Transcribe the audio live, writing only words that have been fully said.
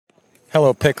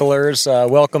Hello, Picklers.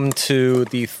 Welcome to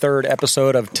the third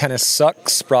episode of Tennis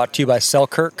Sucks, brought to you by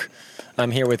Selkirk.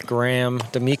 I'm here with Graham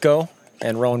D'Amico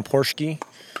and Rowan Porschke.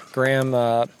 Graham,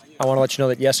 I want to let you know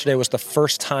that yesterday was the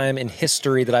first time in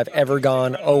history that I've ever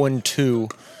gone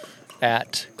 0-2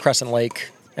 at Crescent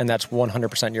Lake, and that's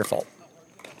 100% your fault.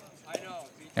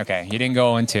 Okay, you didn't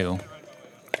go 0-2.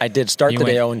 I did start the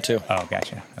day 0-2. Oh,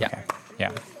 gotcha. Okay.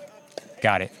 Yeah.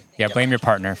 Got it. Yeah, blame your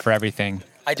partner for everything.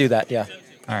 I do that, yeah.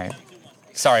 All right.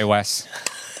 Sorry, Wes.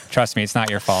 Trust me, it's not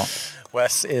your fault.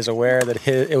 Wes is aware that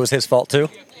it was his fault too.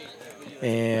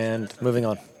 And moving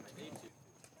on.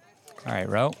 All right,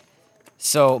 Ro.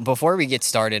 So before we get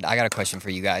started, I got a question for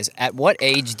you guys. At what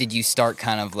age did you start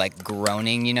kind of like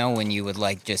groaning, when you would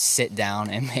like just sit down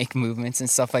and make movements and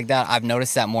stuff like that? I've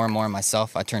noticed that more and more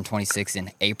myself. I turned 26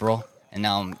 in April, and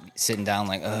now I'm sitting down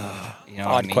like, ugh, you know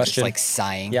what I mean? Question. Just like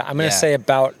sighing. Yeah, I'm going to say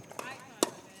about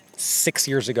 6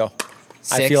 years ago.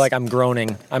 6? I feel like I'm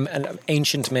groaning. I'm an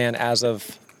ancient man as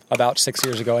of about 6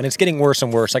 years ago, and it's getting worse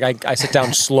and worse. Like I sit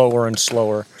down slower and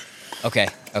slower. Okay.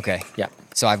 Yeah.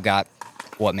 So I've got,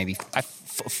 maybe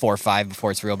 4 or 5 before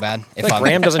it's real bad?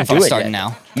 Graham doesn't do it starting yet.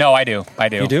 now. No, I do.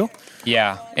 You do?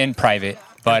 Yeah, in private.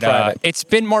 But it's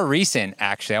been more recent,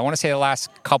 actually. I want to say the last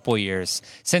couple years.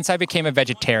 Since I became a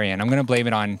vegetarian, I'm going to blame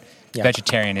it on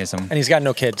vegetarianism. And he's got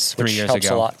no kids, which 3 years helps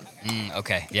ago. a lot.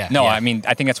 Okay, yeah. No, yeah. I mean,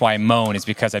 I think that's why I moan is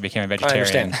because I became a vegetarian. I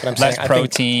understand, but I'm Less saying,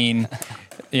 protein,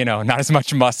 not as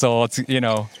much muscle. It's,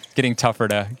 getting tougher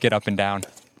to get up and down.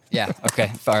 Yeah, okay.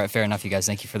 Fair enough, you guys.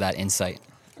 Thank you for that insight.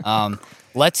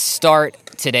 Let's start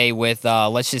today with,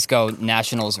 let's just go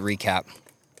Nationals recap.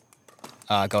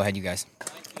 Go ahead, you guys.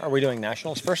 Are we doing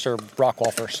Nationals first or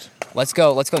Rockwall first? Let's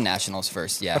go Nationals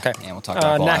first, yeah. Okay. And we'll talk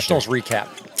about Nationals recap.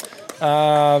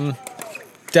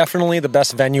 Definitely the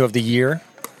best venue of the year.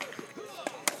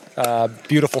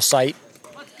 Beautiful site.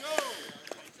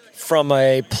 From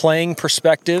a playing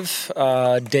perspective,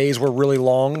 days were really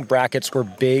long. Brackets were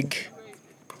big.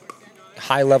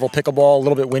 High-level pickleball, a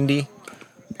little bit windy.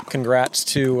 Congrats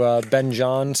to Ben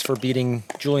Johns for beating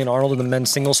Julian Arnold in the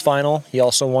men's singles final. He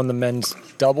also won the men's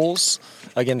doubles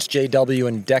against JW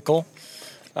and Deckel,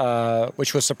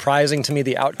 which was surprising to me,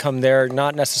 the outcome there.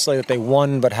 Not necessarily that they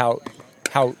won, but how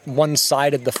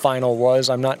one-sided the final was.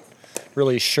 I'm not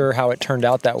really sure how it turned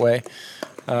out that way.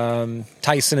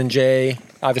 Tyson and Jay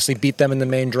obviously beat them in the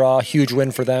main draw. Huge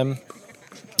win for them.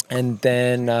 And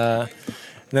then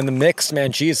the mixed,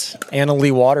 man, geez, Anna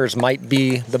Lee Waters might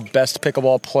be the best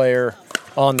pickleball player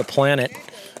on the planet,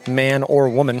 man or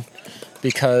woman,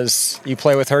 because you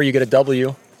play with her, you get a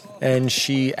W, and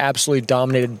she absolutely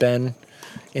dominated Ben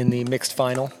in the mixed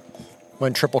final.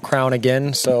 Went Triple Crown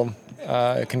again, so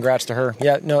congrats to her.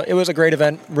 Yeah, no, it was a great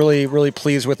event. Really, really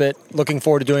pleased with it. Looking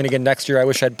forward to doing it again next year. I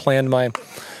wish I'd planned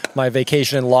my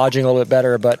vacation and lodging a little bit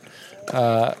better, but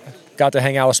got to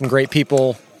hang out with some great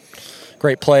people,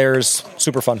 great players,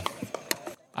 super fun.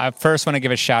 I first want to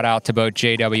give a shout out to both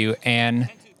JW and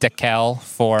Deckel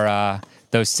for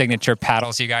those signature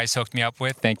paddles you guys hooked me up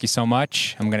with. Thank you so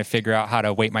much. I'm going to figure out how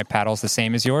to weight my paddles the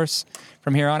same as yours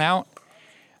from here on out.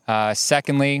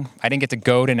 Secondly, I didn't get to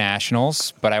go to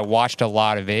Nationals, but I watched a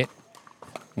lot of it.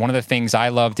 One of the things I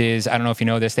loved is, I don't know if you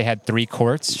know this, they had 3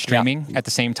 courts streaming at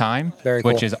the same time, Very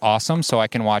cool. Which is awesome. So I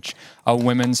can watch a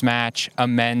women's match, a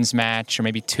men's match, or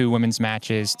maybe 2 women's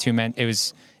matches, 2 men. It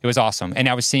was awesome. And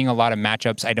I was seeing a lot of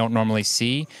matchups I don't normally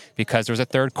see because there was a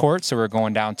 3rd court, so we're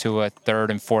going down to a 3rd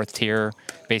and 4th tier,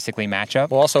 basically, matchup.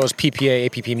 Well, also, it was PPA,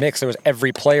 APP mix. There was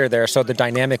every player there, so the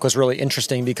dynamic was really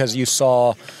interesting because you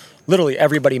saw literally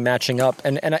everybody matching up.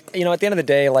 And at the end of the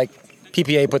day, like,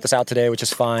 PPA put this out today, which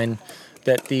is fine,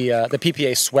 that the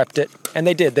PPA swept it, and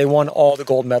they did. They won all the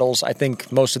gold medals. I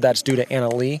think most of that's due to Anna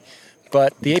Lee.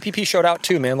 But the APP showed out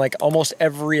too, man. Like, almost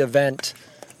every event,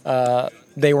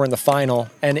 they were in the final.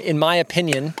 And in my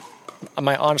opinion,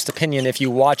 my honest opinion, if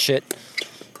you watch it,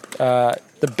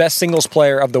 the best singles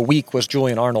player of the week was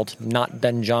Julian Arnold, not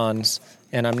Ben Johns.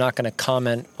 And I'm not going to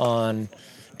comment on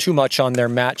too much on their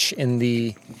match in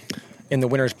the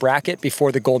winner's bracket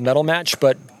before the gold medal match,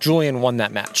 but Julian won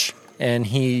that match, and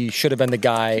he should have been the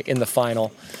guy in the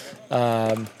final.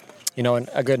 And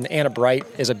Anna Bright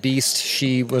is a beast.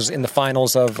 She was in the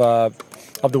finals of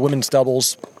the women's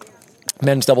doubles.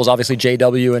 Men's doubles, obviously,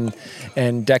 JW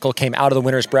and Deckel came out of the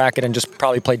winner's bracket and just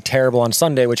probably played terrible on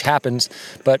Sunday, which happens.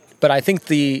 But I think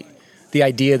the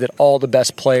idea that all the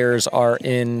best players are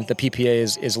in the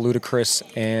PPA is ludicrous,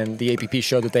 and the APP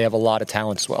showed that they have a lot of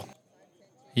talent as well.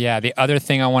 Yeah, the other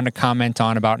thing I wanted to comment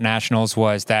on about Nationals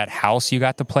was that house you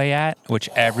got to play at, which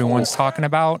everyone's talking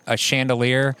about, a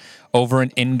chandelier over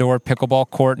an indoor pickleball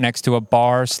court next to a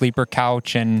bar, sleeper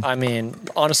couch, and... I mean,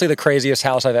 honestly, the craziest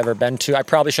house I've ever been to. I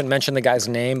probably shouldn't mention the guy's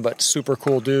name, but super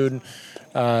cool dude.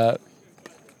 Was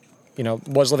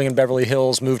living in Beverly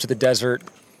Hills, moved to the desert,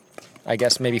 I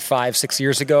guess maybe 5-6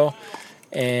 years ago.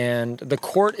 And the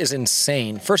court is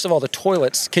insane. First of all, the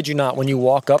toilets, kid you not, when you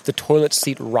walk up, the toilet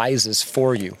seat rises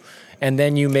for you. And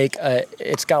then you make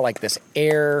it's got like this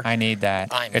air. I need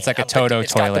that. It's like a Toto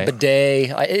it's toilet. Got the bidet.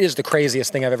 It is the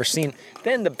craziest thing I've ever seen.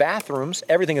 Then the bathrooms,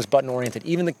 everything is button oriented.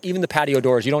 Even the patio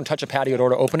doors. You don't touch a patio door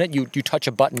to open it. You touch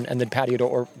a button and the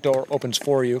patio door opens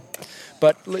for you.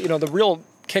 But the real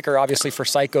kicker, obviously, for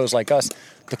psychos like us,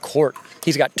 the court.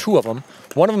 He's got 2 of them.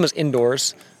 One of them is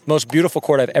indoors. Most beautiful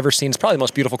court I've ever seen. It's probably the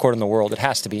most beautiful court in the world. It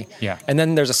has to be. Yeah. And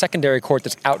then there's a secondary court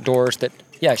that's outdoors that,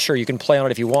 yeah, sure, you can play on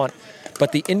it if you want.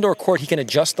 But the indoor court, he can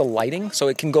adjust the lighting so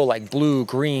it can go like blue,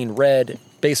 green, red,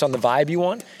 based on the vibe you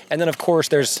want. And then, of course,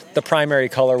 there's the primary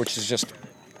color, which is just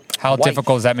How white.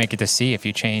 difficult does that make it to see if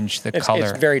you change the color?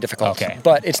 It's very difficult. Okay.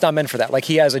 But it's not meant for that. Like,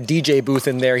 he has a DJ booth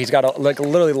in there. He's got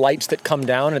literally lights that come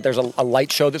down, and there's a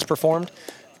light show that's performed.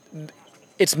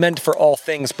 It's meant for all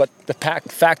things, but the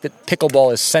fact that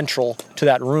pickleball is central to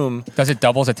that room. Does it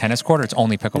double as a tennis court, or it's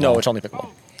only pickleball? No, it's only pickleball.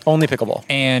 Only pickleball.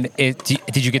 And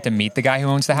did you get to meet the guy who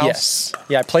owns the house? Yes.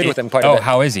 Yeah, I played with him quite a bit. Oh,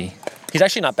 how is he? He's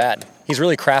actually not bad. He's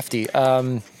really crafty.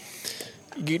 Is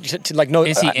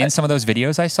he in some of those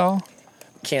videos I saw?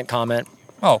 Can't comment.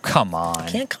 Oh, come on.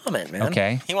 Can't comment, man.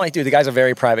 Okay. The guy's a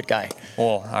very private guy.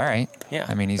 Well, all right. Yeah.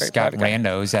 I mean, he's very got private guy.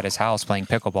 randos at his house playing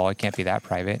pickleball. He can't be that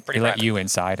private. Pretty He let private. you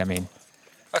inside. I mean,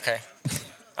 Okay.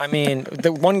 I mean,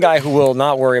 the one guy who will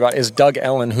not worry about is Doug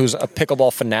Ellen, who's a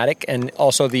pickleball fanatic and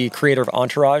also the creator of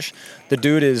Entourage. The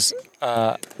dude is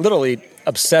literally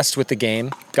obsessed with the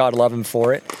game. God love him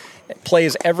for it.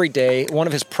 Plays every day. One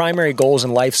of his primary goals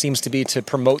in life seems to be to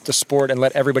promote the sport and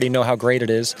let everybody know how great it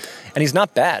is. And he's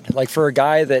not bad. Like, for a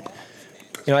guy that,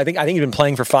 I think he'd been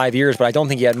playing for 5 years, but I don't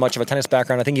think he had much of a tennis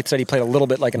background. I think he said he played a little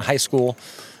bit like in high school.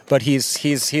 But he's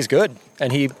good,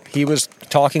 and he was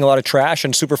talking a lot of trash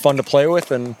and super fun to play with,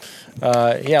 and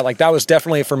that was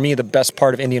definitely for me the best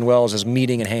part of Indian Wells is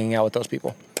meeting and hanging out with those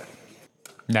people.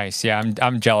 nice. Yeah,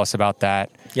 I'm jealous about that.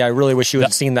 Yeah, I really wish you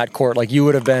had seen that court. Like, you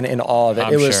would have been in awe of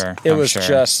it. It was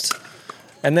just.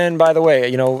 And then, by the way,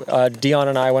 Dion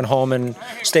and I went home and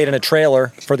stayed in a trailer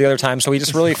for the other time. So we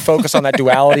just really focus on that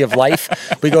duality of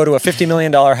life. We go to a $50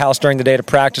 million house during the day to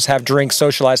practice, have drinks,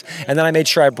 socialize. And then I made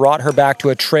sure I brought her back to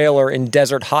a trailer in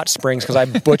Desert Hot Springs because I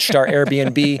butched our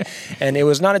Airbnb. And it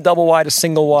was not a double wide, a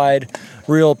single wide,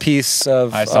 real piece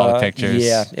of... I saw the pictures.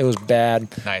 Yeah, it was bad.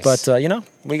 Nice. But,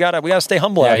 we gotta stay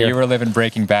humble out here. You were living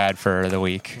Breaking Bad for the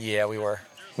week. Yeah, we were.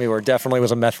 We were. Definitely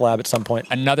was a meth lab at some point.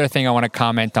 Another thing I want to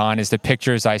comment on is the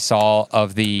pictures I saw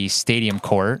of the stadium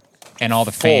court and all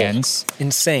the fans.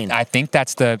 Insane. I think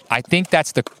that's the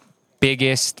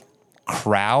biggest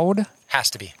crowd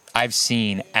Has to be. I've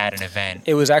seen at an event.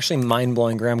 It was actually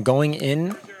mind-blowing, Graham. Going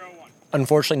in,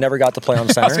 unfortunately, never got to play on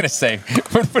center. I was going to say,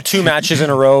 2 matches in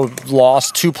a row,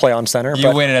 lost to play on center. You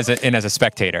but win as a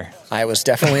spectator. I was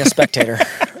definitely a spectator.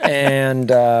 and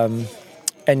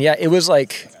yeah, it was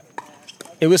like...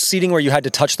 It was seating where you had to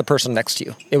touch the person next to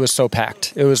you. It was so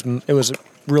packed. It was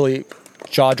really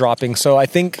jaw-dropping. So I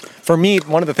think, for me,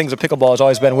 one of the things of pickleball has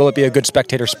always been, will it be a good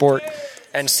spectator sport?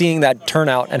 And seeing that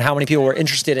turnout and how many people were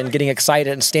interested and getting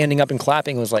excited and standing up and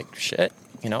clapping was like, shit,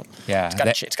 Yeah, it's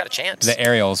got a chance. The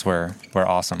aerials were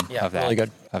awesome. Yeah, of that, really good.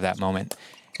 of that moment.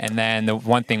 And then the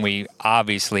one thing we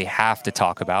obviously have to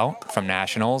talk about from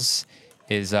Nationals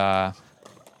is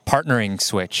partnering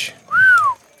switch.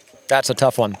 That's a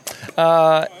tough one.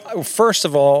 First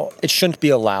of all, it shouldn't be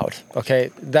allowed,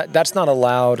 okay? That's not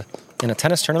allowed in a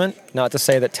tennis tournament. Not to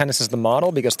say that tennis is the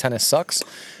model, because tennis sucks.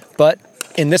 But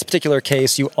in this particular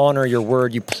case, you honor your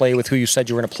word. You play with who you said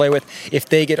you were going to play with. If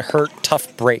they get hurt,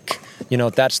 tough break.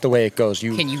 That's the way it goes.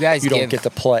 Can you guys don't get to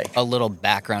play. A little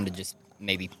background to just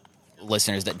maybe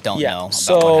listeners that don't know about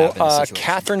so what happened in the situation?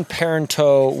 Catherine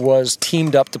Parenteau was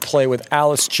teamed up to play with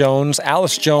Allyce Jones.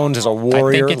 Allyce Jones is a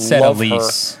warrior. I think it said Love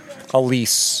Allyce. Her.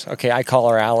 Allyce. Okay, I call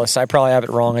her Alice. I probably have it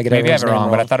wrong. I get Maybe I everyone's have it name wrong,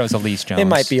 but I thought it was Allyce Jones. It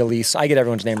might be Allyce. I get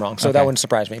everyone's name wrong, so that wouldn't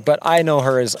surprise me. But I know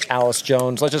her as Allyce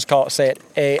Jones. Let's just say it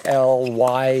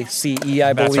A-L-Y-C-E,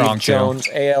 I believe. wrong, too. Jones.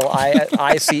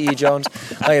 A-L-I-C-E Jones.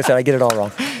 Like I said, I get it all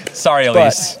wrong. Sorry,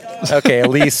 Allyce. But, okay,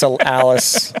 Allyce,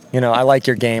 Alice. I like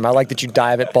your game. I like that you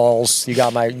dive at balls. You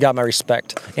got my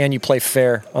respect, and you play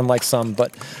fair, unlike some,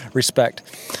 but respect.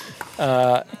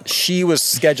 She was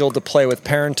scheduled to play with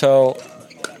Parenteau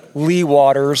Lee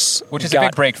Waters. Which is a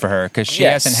big break for her because she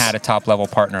hasn't had a top-level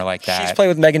partner like that. She's played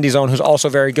with Megan Dizone, who's also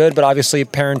very good, but obviously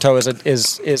Parenteau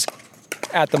is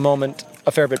at the moment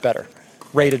a fair bit better,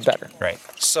 rated better. Right.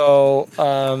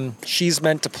 So she's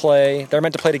meant to play. They're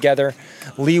meant to play together.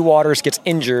 Lee Waters gets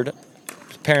injured,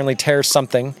 apparently tears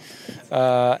something,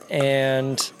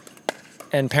 and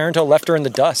Parenteau left her in the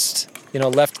dust.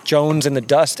 Left Jones in the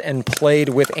dust and played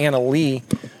with Anna Lee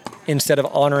instead of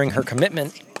honoring her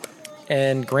commitment.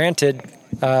 And granted,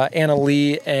 Anna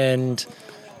Lee and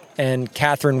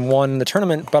Catherine won the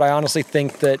tournament, but I honestly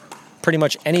think that pretty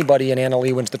much anybody in Anna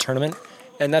Lee wins the tournament,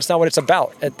 and that's not what it's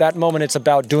about. At that moment, it's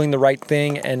about doing the right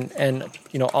thing and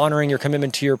honoring your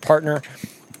commitment to your partner.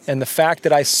 And the fact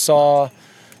that I saw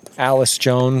Allyce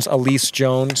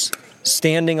Jones,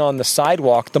 standing on the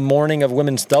sidewalk the morning of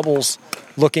women's doubles,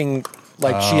 looking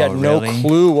like she had no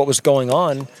clue what was going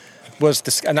on.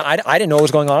 And I didn't know what was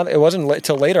going on. It wasn't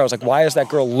until later. I was like, why does that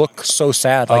girl look so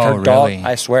sad? Like her dog,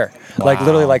 I swear. Wow. Like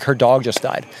literally like her dog just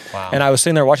died. Wow. And I was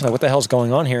sitting there watching like, what the hell's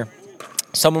going on here?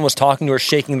 Someone was talking to her,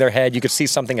 shaking their head. You could see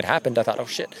something had happened. I thought, oh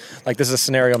shit. Like this is a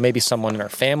scenario, maybe someone in her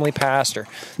family passed or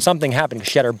something happened.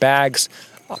 She had her bags,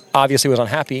 obviously was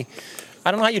unhappy.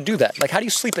 I don't know how you do that. Like how do you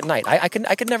sleep at night? I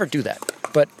could never do that.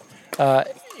 But,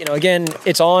 again,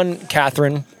 it's on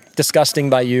Catherine. Disgusting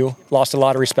by you. Lost a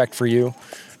lot of respect for you.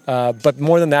 But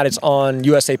more than that, it's on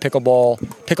USA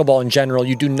Pickleball in general.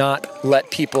 You do not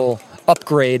let people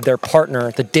upgrade their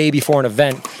partner the day before an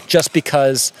event just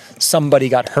because somebody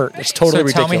got hurt. It's totally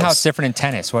ridiculous. So tell me how it's different in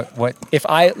tennis. What?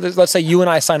 Let's say you and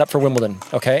I sign up for Wimbledon,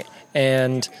 okay?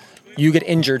 And you get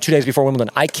injured 2 days before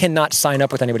Wimbledon. I cannot sign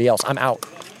up with anybody else. I'm out.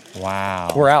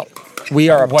 Wow. We're out. We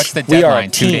are. What's the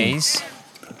deadline? 2 days?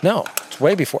 No, it's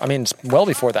way before. I mean, it's well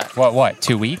before that. What?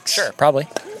 2 weeks? Sure, probably.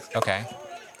 Okay.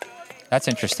 That's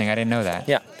interesting. I didn't know that.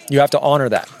 Yeah, you have to honor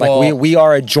that. Like we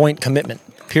are a joint commitment.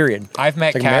 Period. I've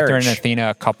met like Catherine marriage. and Athena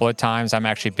a couple of times. I'm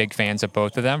actually big fans of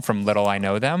both of them. From little I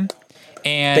know them,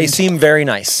 and they seem very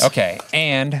nice. Okay,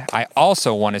 and I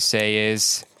also want to say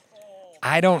is,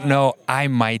 I don't know. I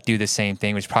might do the same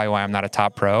thing, which is probably why I'm not a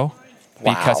top pro.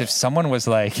 Wow. Because if someone was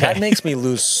like... That makes me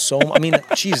lose so... I mean,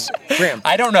 geez, Graham.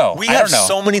 I don't know. We have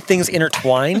so many things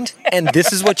intertwined, and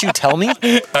this is what you tell me? All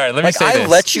right, let me say this. I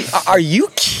let you... Are you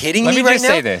kidding me right now? Let me just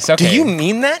say this. Okay. Do you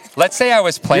mean that? Let's say I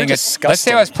was playing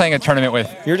a tournament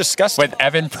with... You're disgusting. With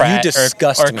Evan Pratt or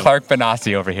Clark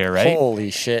Benassi over here, right?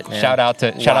 Holy shit, man. Shout out to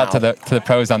the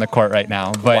pros on the court right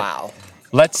now. But wow.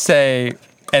 Let's say...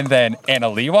 And then Anna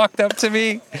Lee walked up to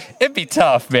me. It'd be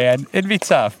tough, man. It'd be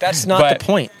tough. That's not the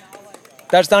point.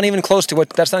 That's not even close to what.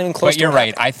 That's not even close. But you're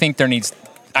right. I think there needs.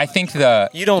 I think the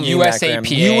you don't USAPA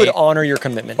you would honor your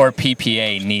commitment, or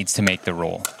PPA needs to make the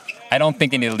rule. I don't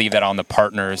think they need to leave that on the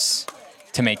partners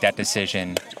to make that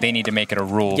decision. They need to make it a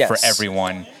rule for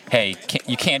everyone. Hey,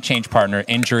 you can't change partner.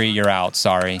 Injury, you're out.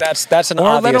 Sorry. That's an or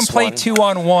obvious let them play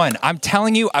one. 2-on-1. I'm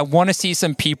telling you, I want to see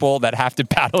some people that have to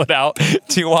battle it out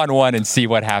 2-on-1 and see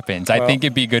what happens. I think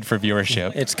it'd be good for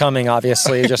viewership. It's coming,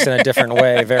 obviously, just in a different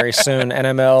way very soon.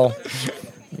 NML,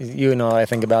 you know I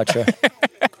think about you.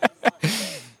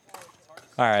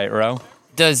 All right, Ro.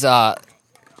 Does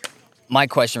my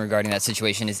question regarding that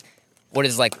situation is,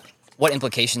 what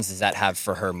implications does that have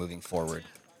for her moving forward?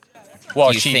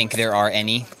 Well, do you think there are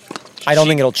any? I don't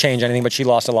think it'll change anything, but she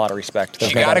lost a lot of respect.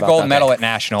 She got a gold medal at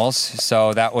Nationals,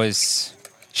 so that was...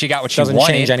 She got what she wanted. Doesn't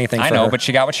change anything for her. I know, but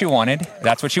she got what she wanted.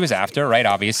 That's what she was after, right?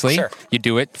 Obviously. Sure. You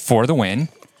do it for the win.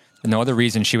 No other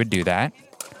reason she would do that.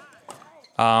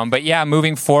 But yeah,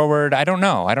 moving forward, I don't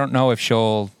know. I don't know if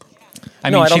she'll... I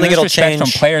don't think it'll change from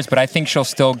players, but I think she'll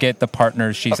still get the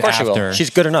partners she's after. She will. She's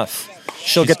good enough.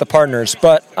 She'll get the partners.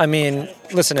 But, I mean,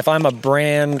 listen, if I'm a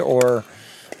brand or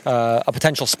a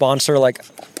potential sponsor, like,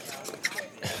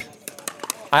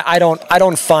 I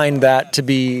don't find that to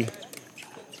be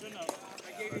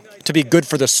good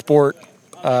for the sport,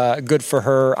 good for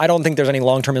her. I don't think there's any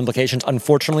long-term implications,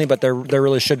 unfortunately, but there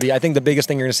really should be. I think the biggest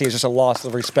thing you're going to see is just a loss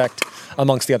of respect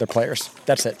amongst the other players.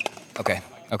 That's it. Okay.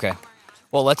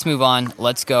 Well, let's move on.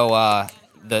 Let's go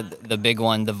the big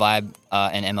one, the Vibe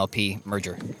and MLP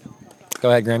merger. Go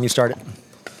ahead, Graham. You start it.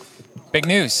 Big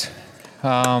news.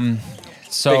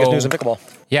 Biggest news in pickleball.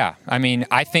 Yeah. I mean,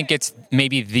 I think it's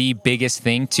maybe the biggest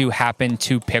thing to happen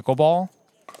to pickleball,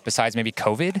 besides maybe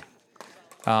COVID,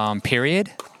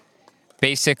 period.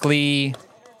 Basically,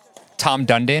 Tom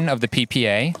Dundon of the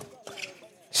PPA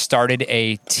started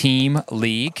a team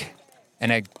league,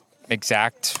 an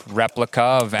exact replica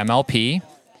of MLP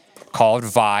called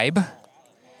Vibe,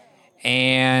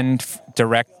 and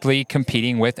directly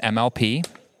competing with MLP.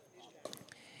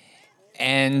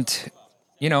 And,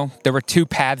 there were two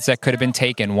paths that could have been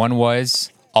taken. One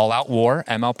was all-out war,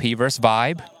 MLP versus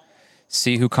Vibe.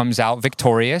 See who comes out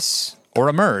victorious or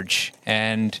emerge.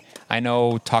 And I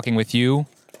know, talking with you,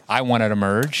 I wanted to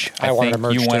merge. I wanted think to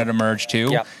merge you too. wanted to merge too.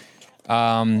 Yeah.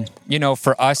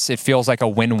 For us, it feels like a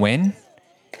win-win.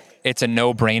 It's a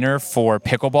no-brainer for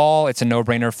pickleball. It's a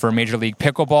no-brainer for Major League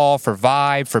Pickleball, for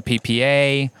Vibe, for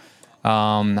PPA.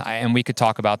 And we could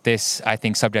talk about this, I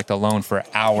think, subject alone for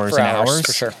hours and hours.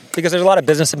 For sure. Because there's a lot of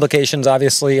business implications,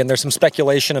 obviously, and there's some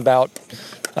speculation about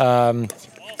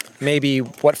maybe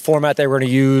what format they were going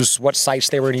to use, what sites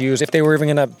they were going to use, if they were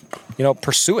even going to,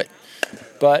 pursue it.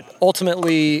 But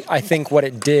ultimately, I think what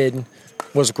it did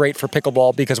was great for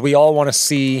pickleball because we all want to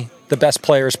see the best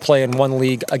players play in one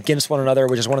league against one another,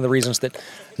 which is one of the reasons that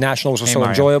nationals was so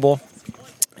enjoyable.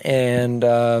 And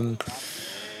the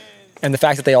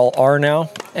fact that they all are now,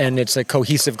 and it's a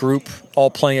cohesive group all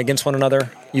playing against one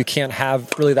another. You can't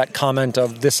have really that comment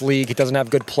of this league, it doesn't have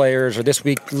good players, or this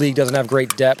league doesn't have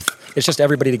great depth. It's just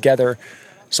everybody together.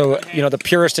 So, the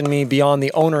purist in me, beyond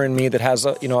the owner in me that has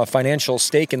a financial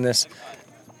stake in this,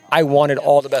 I wanted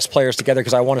all the best players together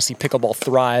because I want to see pickleball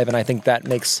thrive, and I think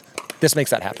this makes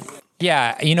that happen.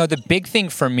 Yeah, the big thing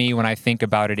for me when I think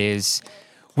about it is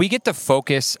we get to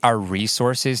focus our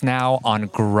resources now on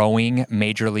growing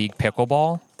Major League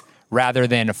Pickleball rather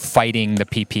than fighting the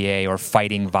PPA or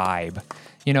fighting Vibe.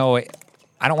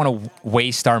 I don't want to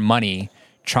waste our money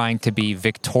trying to be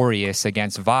victorious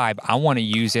against Vibe. I want to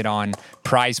use it on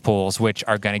prize pools, which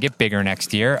are going to get bigger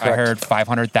next year. Correct. I heard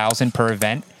 $500,000 per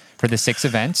event for the 6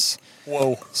 events.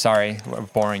 Whoa. Sorry, we're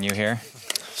boring you here.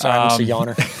 Sorry, I'm just a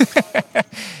yawner.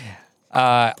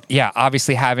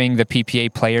 Obviously having the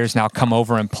PPA players now come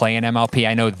over and play in MLP.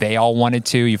 I know they all wanted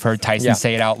to. You've heard Tyson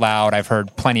say it out loud. I've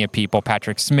heard plenty of people,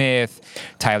 Patrick Smith,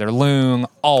 Tyler Loong,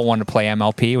 all want to play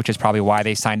MLP, which is probably why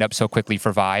they signed up so quickly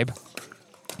for Vibe.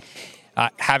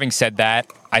 Having said that,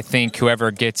 I think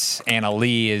whoever gets Anna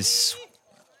Lee is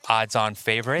odds-on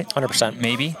favorite. 100%.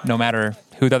 Maybe, no matter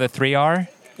who the other 3 are.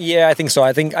 Yeah, I think so.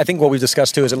 I think what we've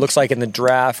discussed too is it looks like in the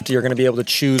draft you're going to be able to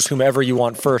choose whomever you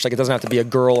want first. Like it doesn't have to be a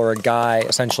girl or a guy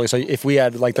essentially. So if we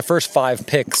had the first 5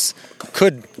 picks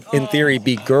could in theory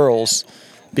be girls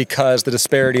because the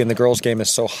disparity in the girls game is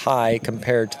so high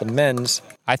compared to the men's.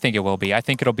 I think it will be. I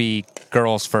think it'll be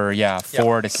girls for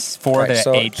 4 to 8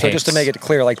 So picks. just to make it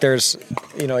clear, there's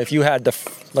if you had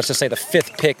let's just say the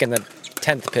 5th pick and the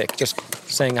 10th pick, just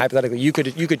saying hypothetically, you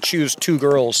could choose 2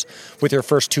 girls with your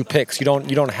first 2 picks. You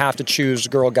don't have to choose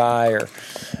girl guy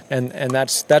and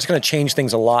that's going to change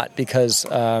things a lot because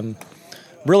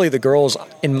really the girls,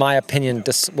 in my opinion,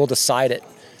 will decide it.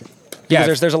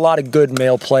 Because there's a lot of good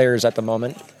male players at the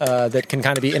moment that can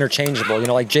kind of be interchangeable.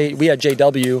 We had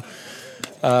JW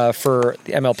for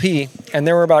the MLP, and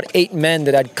there were about 8 men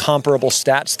that had comparable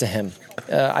stats to him.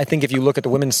 I think if you look at the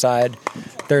women's side,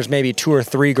 there's maybe 2 or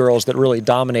 3 girls that really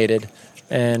dominated,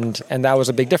 and that was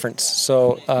a big difference.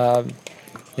 So,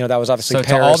 that was obviously so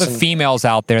Paris. To all the females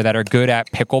out there that are good at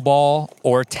pickleball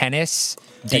or tennis,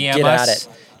 DM us. At it.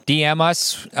 DM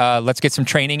us. Let's get some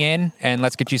training in, and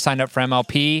let's get you signed up for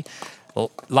MLP.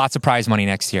 Lots of prize money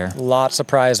next year. Lots of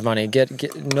prize money.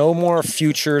 Get no more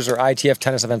futures or ITF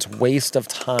tennis events. Waste of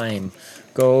time.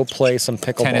 Go play some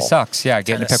pickleball. Tennis sucks. Yeah,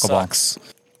 get into pickleball. Sucks.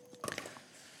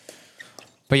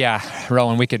 But yeah,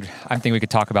 Rowan, I think we could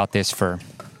talk about this for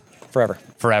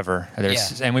forever.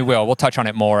 And we will. We'll touch on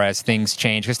it more as things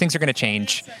change because things are going to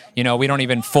change. We don't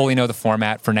even fully know the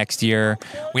format for next year.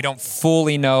 We don't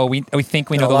fully know. We think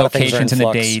we know the locations and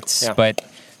the dates, but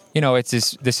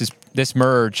it's this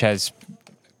merge has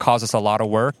caused us a lot of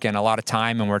work and a lot of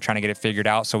time, and we're trying to get it figured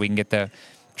out so we can get the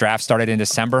draft started in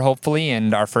December, hopefully,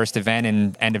 and our first event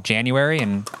in end of January,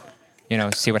 and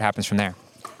see what happens from there.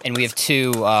 And we have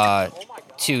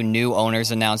two new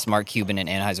owners announced, Mark Cuban and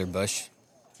Anheuser-Busch.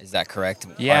 Is that correct?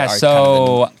 Yeah,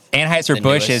 so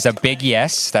Anheuser-Busch is a big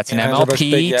yes. That's an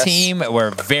MLP team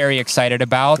we're very excited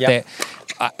about. Yep.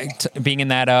 Being in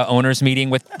that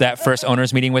first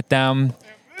owners meeting with them,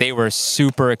 they were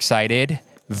super excited,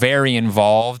 very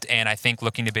involved, and I think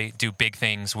looking to do big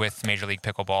things with Major League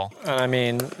Pickleball. I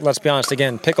mean, let's be honest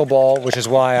again, pickleball, which is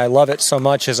why I love it so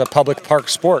much, is a public park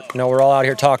sport. We're all out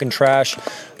here talking trash.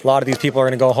 A lot of these people are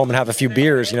going to go home and have a few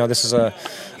beers. This is a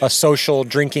social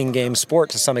drinking game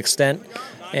sport to some extent.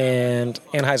 And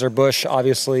Anheuser-Busch,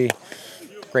 obviously,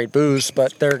 great booze,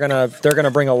 but they're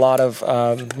gonna bring a lot of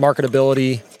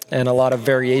marketability and a lot of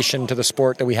variation to the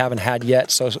sport that we haven't had yet.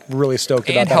 So really stoked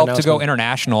about that. And help to go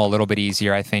international a little bit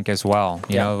easier, I think, as well.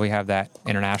 You know, we have that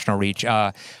international reach.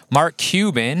 Mark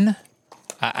Cuban,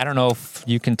 I don't know if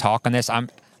you can talk on this.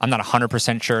 I'm not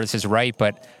 100% sure this is right,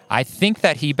 but I think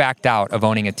that he backed out of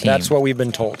owning a team. That's what we've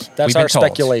been told. That's our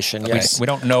speculation, yes. We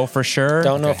don't know for sure.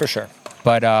 Don't know for sure.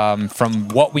 But from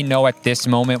what we know at this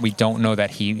moment, we don't know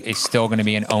that he is still going to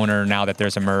be an owner now that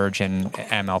there's a merge and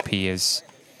MLP is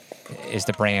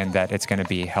the brand that it's going to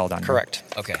be held under. Correct.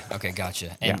 Okay,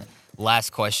 gotcha. And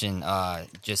last question, I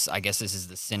guess this is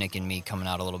the cynic in me coming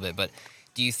out a little bit, but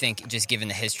do you think, just given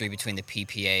the history between the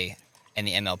PPA and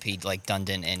the MLP, like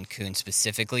Dundon and Kuhn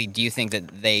specifically, do you think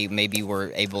that they maybe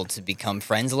were able to become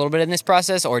friends a little bit in this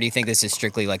process, or do you think this is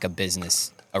strictly like a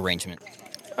business arrangement?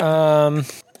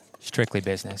 Strictly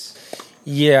business.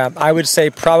 Yeah, I would say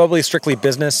probably strictly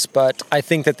business, but I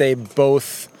think that they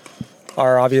both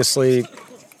are obviously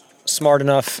smart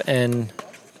enough and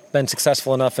been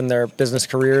successful enough in their business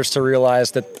careers to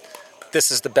realize that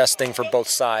this is the best thing for both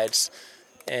sides.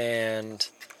 And,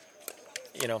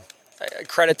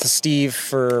 credit to Steve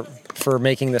for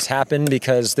making this happen,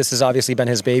 because this has obviously been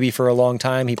his baby for a long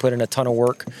time. He put in a ton of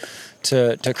work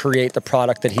to create the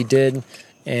product that he did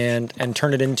and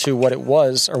turn it into what it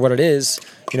was, or what it is,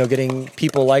 getting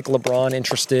people like LeBron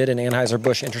interested and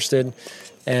Anheuser-Busch interested.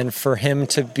 And for him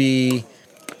to be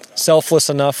selfless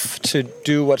enough to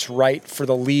do what's right for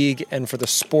the league and for the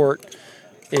sport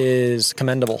is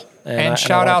commendable. And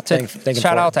shout out to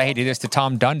I hate to do this, to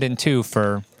Tom Dundon too,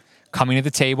 for coming to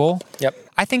the table. Yep.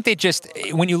 I think they just,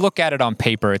 when you look at it on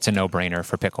paper, it's a no-brainer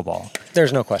for pickleball.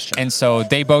 There's no question. And so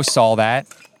they both saw that.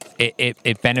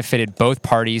 It benefited both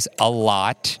parties a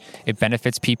lot. It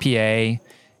benefits PPA.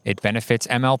 It benefits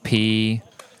MLP,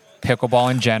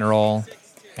 pickleball in general,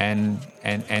 and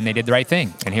they did the right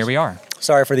thing. And here we are.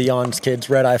 Sorry for the yawns, kids.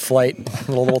 Red eye flight.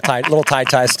 Little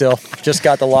tie still. Just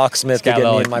got the locksmith to get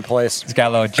me in my place. It's got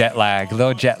a little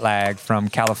jet lag from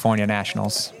California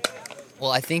Nationals.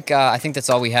 Well, I think that's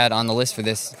all we had on the list for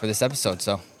this episode.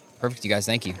 So perfect, you guys.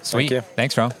 Thank you. Sweet. Thank you.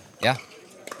 Thanks, Ro. Yeah.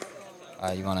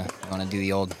 You wanna do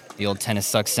the old tennis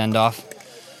sucks send off?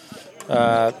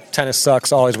 Tennis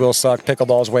sucks. Always will suck.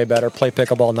 Pickleball is way better. Play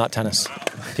pickleball, not tennis.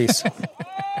 Peace.